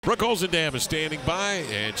Brooke Olzendam is standing by,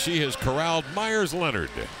 and she has corralled Meyers Leonard.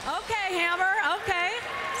 Okay, Hammer, okay.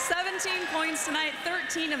 17 points tonight,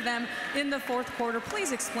 13 of them in the fourth quarter.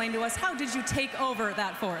 Please explain to us, how did you take over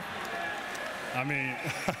that fourth? I mean,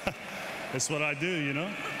 it's what I do, you know?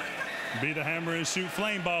 Be the hammer and shoot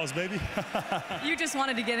flame balls, baby. You just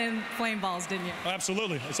wanted to get in flame balls, didn't you?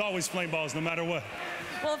 Absolutely. It's always flame balls, no matter what.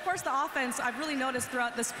 Well, of course, the offense, I've really noticed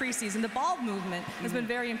throughout this preseason, the ball movement has been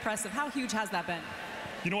very impressive. How huge has that been?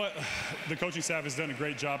 You know what? The coaching staff has done a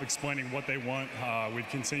great job explaining what they want. We've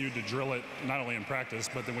continued to drill it, not only in practice,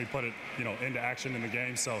 but then we put it, into action in the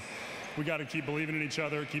game. So we got to keep believing in each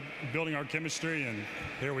other, keep building our chemistry, and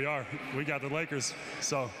here we are. We got the Lakers,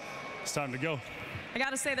 so it's time to go. I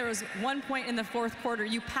got to say, there was one point in the fourth quarter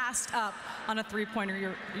you passed up on a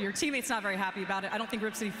three-pointer. Your teammates not very happy about it. I don't think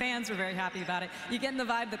Rip City fans were very happy about it. You getting the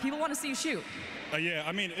vibe that people want to see you shoot. Yeah,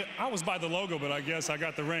 I mean, I was by the logo, but I guess I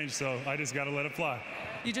got the range, so I just got to let it fly.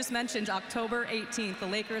 You just mentioned October 18th, the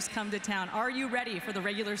Lakers come to town. Are you ready for the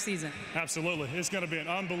regular season? Absolutely. It's going to be an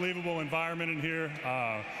unbelievable environment in here.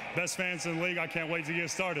 Best fans in the league. I can't wait to get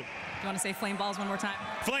started. You want to say flame balls one more time?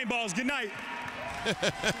 Flame balls, good night.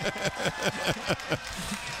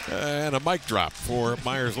 And a mic drop for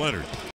Meyers Leonard.